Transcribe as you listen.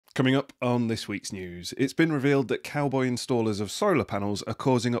Coming up on this week's news, it's been revealed that cowboy installers of solar panels are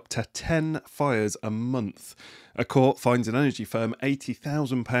causing up to 10 fires a month. A court finds an energy firm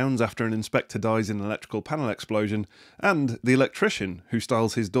 £80,000 after an inspector dies in an electrical panel explosion, and the electrician who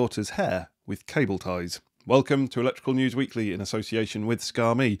styles his daughter's hair with cable ties. Welcome to Electrical News Weekly in association with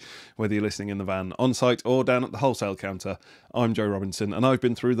Scame. Whether you're listening in the van, on site or down at the wholesale counter, I'm Joe Robinson and I've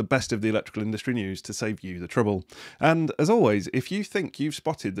been through the best of the electrical industry news to save you the trouble. And as always, if you think you've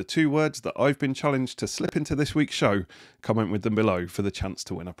spotted the two words that I've been challenged to slip into this week's show, comment with them below for the chance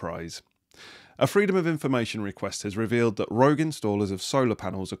to win a prize. A Freedom of Information request has revealed that rogue installers of solar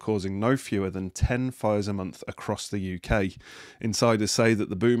panels are causing no fewer than 10 fires a month across the UK. Insiders say that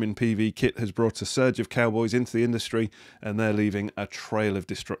the boom in PV kit has brought a surge of cowboys into the industry and they're leaving a trail of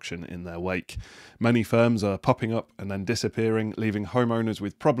destruction in their wake. Many firms are popping up and then disappearing, leaving homeowners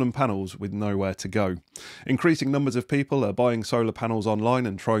with problem panels with nowhere to go. Increasing numbers of people are buying solar panels online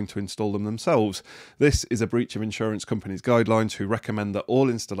and trying to install them themselves. This is a breach of insurance companies' guidelines, who recommend that all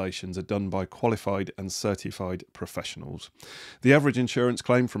installations are done by qualified and certified professionals. The average insurance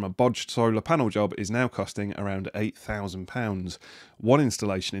claim from a bodged solar panel job is now costing around £8,000. One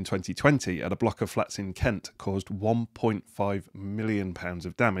installation in 2020 at a block of flats in Kent caused £1.5 million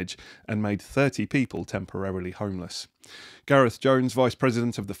of damage and made 30 people temporarily homeless. Gareth Jones, Vice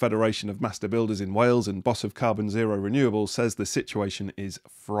President of the Federation of Master Builders in Wales and boss of Carbon Zero Renewables, says the situation is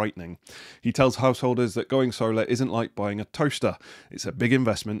frightening. He tells householders that going solar isn't like buying a toaster. It's a big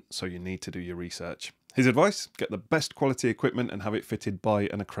investment, so you need to do your research. His advice? Get the best quality equipment and have it fitted by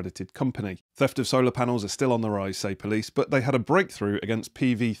an accredited company. Theft of solar panels are still on the rise, say police, but they had a breakthrough against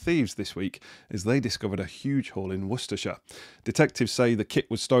PV thieves this week as they discovered a huge haul in Worcestershire. Detectives say the kit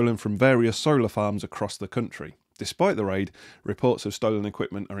was stolen from various solar farms across the country. Despite the raid, reports of stolen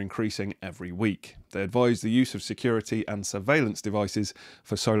equipment are increasing every week. They advise the use of security and surveillance devices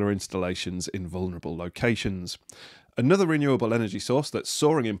for solar installations in vulnerable locations. Another renewable energy source that's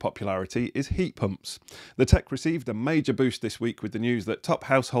soaring in popularity is heat pumps. The tech received a major boost this week with the news that top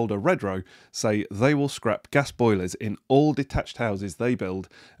householder Redrow say they will scrap gas boilers in all detached houses they build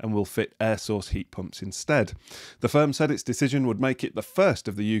and will fit air source heat pumps instead. The firm said its decision would make it the first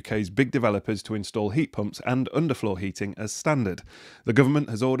of the UK's big developers to install heat pumps and underfloor heating as standard. The government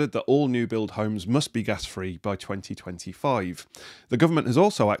has ordered that all new build homes must be gas-free by 2025. The government has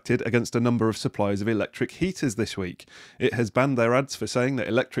also acted against a number of suppliers of electric heaters this week. It has banned their ads for saying that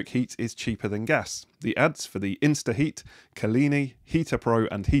electric heat is cheaper than gas. The ads for the InstaHeat, Kalini, Heater Pro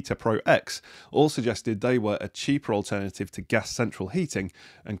and Heater Pro X all suggested they were a cheaper alternative to gas central heating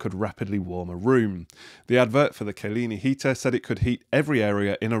and could rapidly warm a room. The advert for the Kalini heater said it could heat every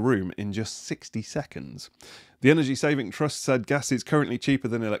area in a room in just 60 seconds. The Energy Saving Trust said gas is currently cheaper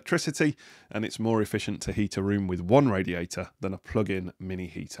than electricity and it's more efficient to heat a room with one radiator than a plug-in mini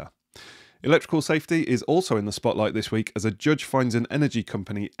heater. Electrical safety is also in the spotlight this week as a judge fines an energy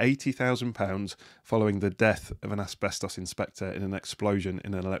company £80,000 following the death of an asbestos inspector in an explosion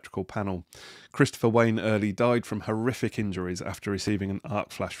in an electrical panel. Christopher Wayne Early died from horrific injuries after receiving an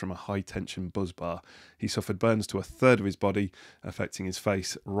arc flash from a high-tension buzz bar. He suffered burns to a third of his body, affecting his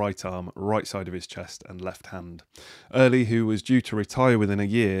face, right arm, right side of his chest and left hand. Early, who was due to retire within a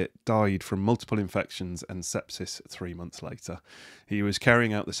year, died from multiple infections and sepsis 3 months later. He was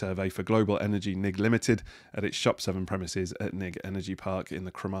carrying out the survey for Global Energy NIG Limited at its Shop 7 premises at NIG Energy Park in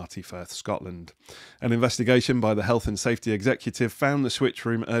the Cromarty Firth, Scotland. An investigation by the Health and Safety Executive found the switch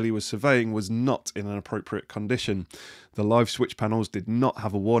room Early was surveying was not in an appropriate condition. The live switch panels did not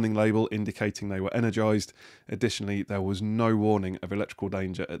have a warning label indicating they were energised. Additionally, there was no warning of electrical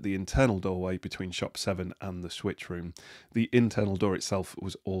danger at the internal doorway between Shop 7 and the switch room. The internal door itself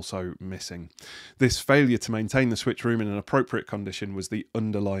was also missing. This failure to maintain the switch room in an appropriate condition was the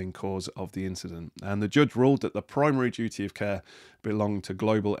underlying cause of the incident, and the judge ruled that the primary duty of care belonged to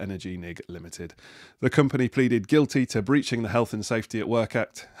Global Energy NIG Limited. The company pleaded guilty to breaching the Health and Safety at Work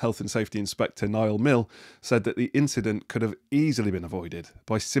Act. Health and Safety Inspector Niall Mill said that the incident could have easily been avoided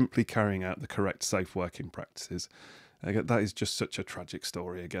by simply carrying out the correct safe working practices. Again, that is just such a tragic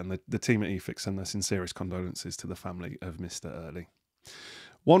story. Again, the team at eFIXX send their sincerest condolences to the family of Mr. Early.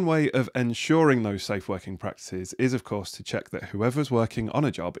 One way of ensuring those safe working practices is, of course, to check that whoever's working on a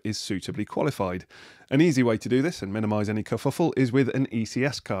job is suitably qualified. An easy way to do this and minimise any kerfuffle is with an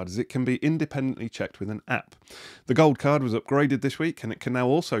ECS card, as it can be independently checked with an app. The Gold card was upgraded this week and it can now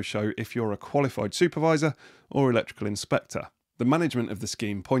also show if you're a qualified supervisor or electrical inspector. The management of the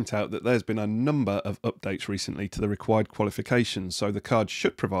scheme point out that there's been a number of updates recently to the required qualifications, so the card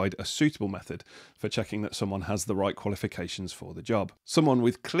should provide a suitable method for checking that someone has the right qualifications for the job. Someone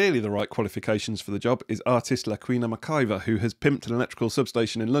with clearly the right qualifications for the job is artist Laquina McIver, who has pimped an electrical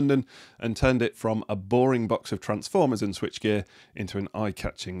substation in London and turned it from a boring box of transformers and switchgear into an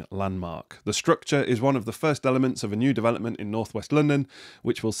eye-catching landmark. The structure is one of the first elements of a new development in northwest London,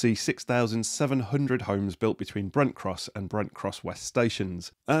 which will see 6,700 homes built between Brent Cross and Brent Cross West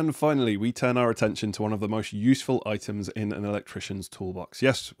stations. And finally, we turn our attention to one of the most useful items in an electrician's toolbox.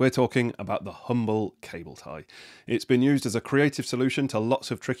 Yes, we're talking about the humble cable tie. It's been used as a creative solution to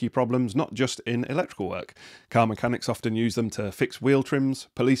lots of tricky problems, not just in electrical work. Car mechanics often use them to fix wheel trims,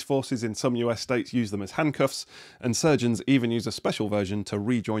 police forces in some US states use them as handcuffs, and surgeons even use a special version to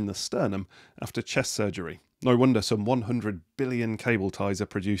rejoin the sternum after chest surgery. No wonder some 100 billion cable ties are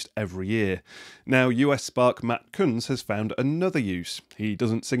produced every year. Now, US spark Matt Kunz has found another use. He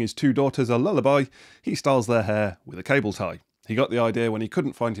doesn't sing his two daughters a lullaby, he styles their hair with a cable tie. He got the idea when he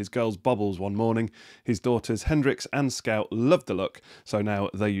couldn't find his girls' bobbles one morning. His daughters Hendrix and Scout loved the look, so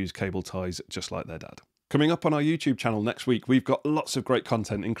now they use cable ties just like their dad. Coming up on our YouTube channel next week, we've got lots of great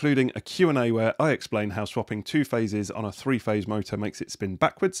content, including a Q&A where I explain how swapping 2 phases on a 3-phase motor makes it spin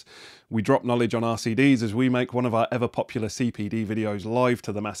backwards. We drop knowledge on RCDs as we make one of our ever-popular CPD videos live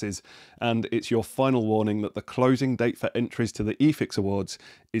to the masses, and it's your final warning that the closing date for entries to the eFIXX Awards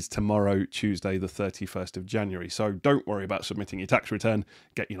is tomorrow, Tuesday the 31st of January. So don't worry about submitting your tax return,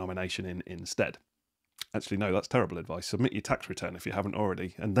 get your nomination in instead. Actually, no, that's terrible advice. Submit your tax return if you haven't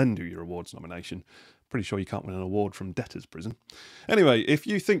already, and then do your awards nomination. Pretty sure you can't win an award from debtors' prison. Anyway, if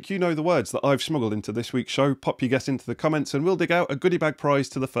you think you know the words that I've smuggled into this week's show, pop your guess into the comments and we'll dig out a goodie bag prize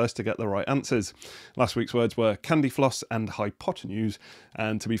to the first to get the right answers. Last week's words were candy floss and hypotenuse,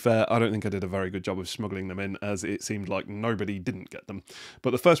 and to be fair, I don't think I did a very good job of smuggling them in, as it seemed like nobody didn't get them.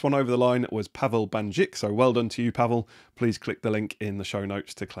 But the first one over the line was Pavel Banjik, so well done to you, Pavel. Please click the link in the show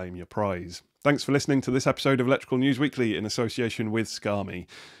notes to claim your prize. Thanks for listening to this episode of Electrical News Weekly in association with Scame.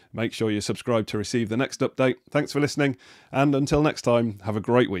 Make sure you're subscribed to receive the next update. Thanks for listening, and until next time, have a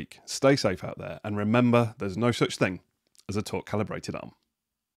great week. Stay safe out there, and remember, there's no such thing as a torque calibrated arm.